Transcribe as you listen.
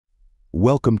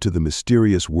Welcome to the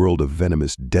mysterious world of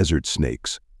venomous desert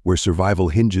snakes, where survival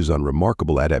hinges on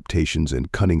remarkable adaptations and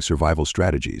cunning survival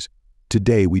strategies.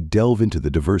 Today, we delve into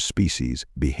the diverse species,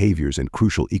 behaviors, and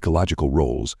crucial ecological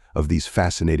roles of these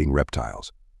fascinating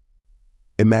reptiles.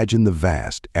 Imagine the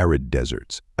vast, arid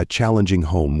deserts, a challenging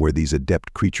home where these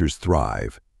adept creatures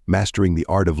thrive, mastering the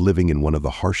art of living in one of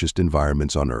the harshest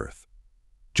environments on Earth.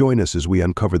 Join us as we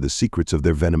uncover the secrets of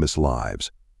their venomous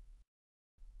lives.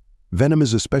 Venom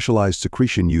is a specialized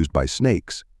secretion used by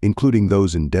snakes, including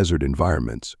those in desert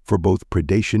environments, for both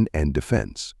predation and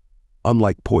defense.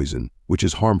 Unlike poison, which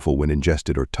is harmful when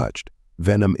ingested or touched,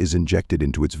 venom is injected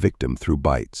into its victim through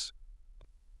bites.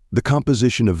 The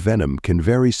composition of venom can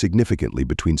vary significantly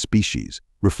between species,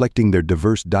 reflecting their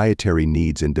diverse dietary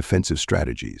needs and defensive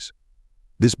strategies.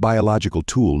 This biological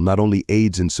tool not only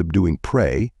aids in subduing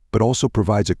prey, but also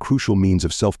provides a crucial means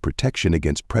of self-protection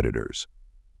against predators.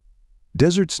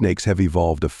 Desert snakes have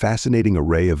evolved a fascinating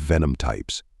array of venom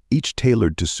types, each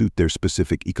tailored to suit their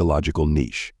specific ecological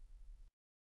niche.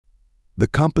 The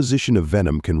composition of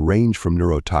venom can range from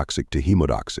neurotoxic to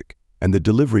hemotoxic, and the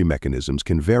delivery mechanisms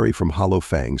can vary from hollow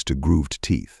fangs to grooved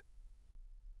teeth.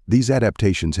 These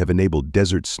adaptations have enabled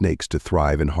desert snakes to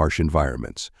thrive in harsh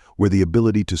environments, where the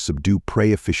ability to subdue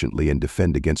prey efficiently and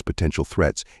defend against potential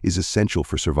threats is essential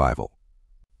for survival.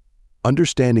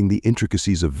 Understanding the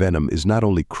intricacies of venom is not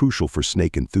only crucial for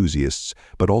snake enthusiasts,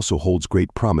 but also holds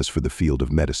great promise for the field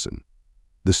of medicine.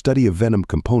 The study of venom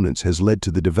components has led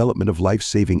to the development of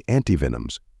life-saving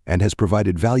antivenoms and has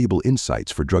provided valuable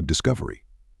insights for drug discovery.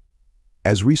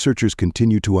 As researchers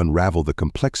continue to unravel the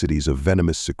complexities of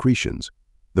venomous secretions,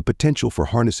 the potential for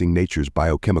harnessing nature's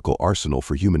biochemical arsenal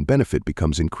for human benefit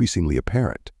becomes increasingly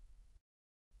apparent.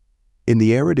 In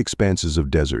the arid expanses of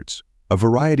deserts, a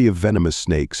variety of venomous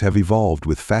snakes have evolved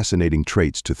with fascinating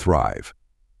traits to thrive.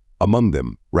 Among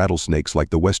them, rattlesnakes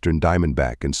like the Western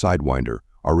Diamondback and Sidewinder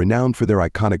are renowned for their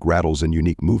iconic rattles and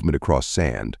unique movement across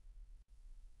sand.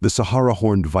 The Sahara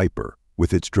horned viper,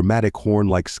 with its dramatic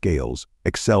horn-like scales,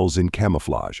 excels in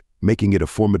camouflage, making it a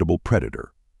formidable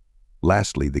predator.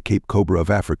 Lastly, the Cape Cobra of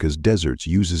Africa's deserts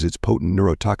uses its potent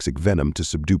neurotoxic venom to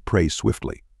subdue prey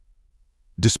swiftly.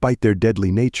 Despite their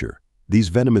deadly nature, these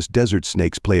venomous desert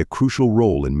snakes play a crucial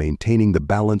role in maintaining the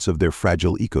balance of their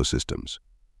fragile ecosystems.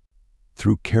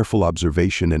 Through careful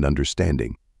observation and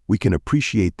understanding, we can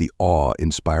appreciate the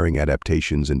awe-inspiring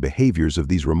adaptations and behaviors of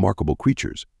these remarkable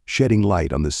creatures, shedding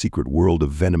light on the secret world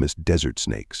of venomous desert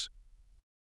snakes.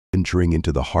 Venturing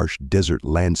into the harsh desert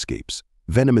landscapes,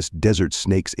 venomous desert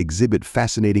snakes exhibit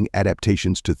fascinating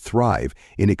adaptations to thrive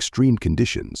in extreme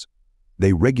conditions.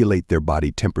 They regulate their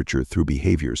body temperature through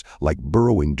behaviors like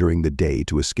burrowing during the day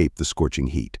to escape the scorching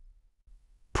heat.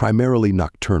 Primarily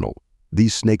nocturnal,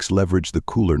 these snakes leverage the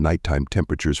cooler nighttime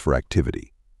temperatures for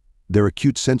activity. Their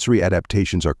acute sensory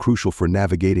adaptations are crucial for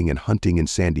navigating and hunting in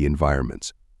sandy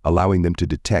environments, allowing them to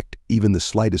detect even the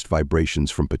slightest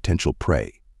vibrations from potential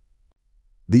prey.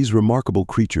 These remarkable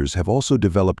creatures have also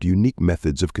developed unique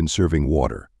methods of conserving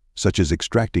water, such as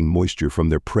extracting moisture from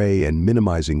their prey and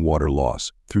minimizing water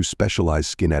loss through specialized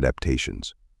skin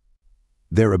adaptations.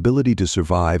 Their ability to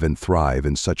survive and thrive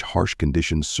in such harsh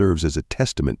conditions serves as a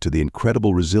testament to the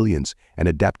incredible resilience and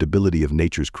adaptability of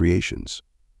nature's creations.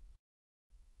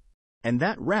 And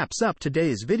that wraps up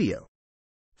today's video.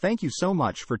 Thank you so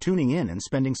much for tuning in and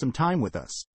spending some time with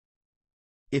us.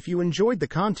 If you enjoyed the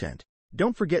content,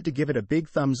 don't forget to give it a big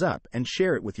thumbs up and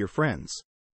share it with your friends.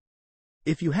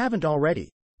 If you haven't already,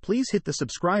 please hit the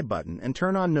subscribe button and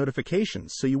turn on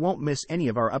notifications so you won't miss any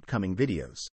of our upcoming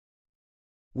videos.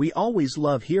 We always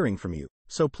love hearing from you,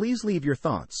 so please leave your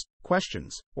thoughts,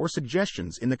 questions, or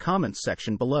suggestions in the comments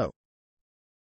section below.